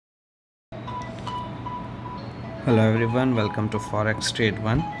Hello everyone, welcome to Forex Trade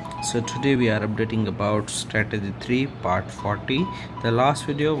 1. So today we are updating about strategy 3 part 40. The last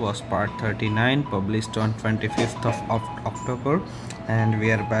video was part 39 published on 25th of October, and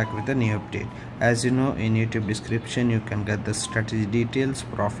we are back with a new update. As you know, in YouTube description you can get the strategy details,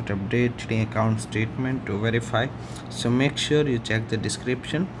 profit update, trading account statement to verify. So make sure you check the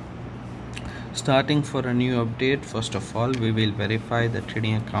description. Starting for a new update, first of all we will verify the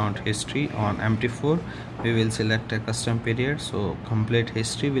trading account history on MT4. We will select a custom period, so complete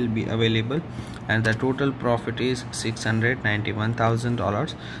history will be available, and the total profit is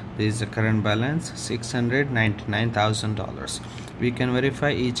 $691,000. This is the current balance, $699,000. We can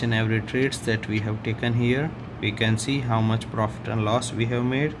verify each and every trades that we have taken here. We can see how much profit and loss we have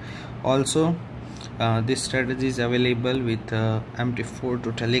made. Also this strategy is available with MT4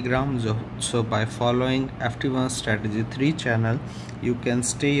 to Telegram, so by following FT1 strategy 3 channel you can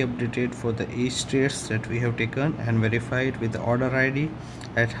stay updated for the each trades that we have taken and verify it with the order ID,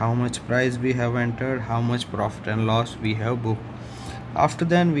 at how much price we have entered, how much profit and loss we have booked. After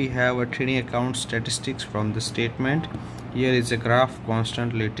then we have a trading account statistics from the statement. Here is a graph,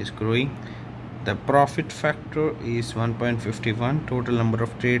 constantly it is growing. The profit factor is 1.51. Total number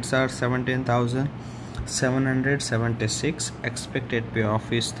of trades are 17,776. Expected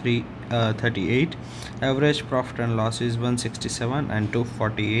payoff is 38. Average profit and loss is 167 and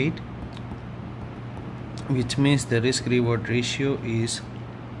 248, which means the risk reward ratio is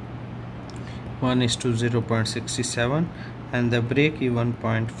 1:0.67, and the break even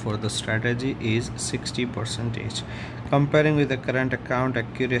point for the strategy is 60%. Comparing with the current account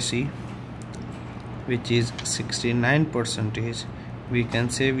accuracy, which is 69%, we can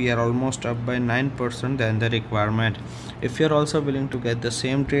say we are almost up by 9% than the requirement. If you are also willing to get the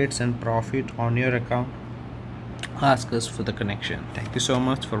same trades and profit on your account, ask us for the connection. Thank you so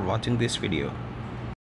much for watching this video.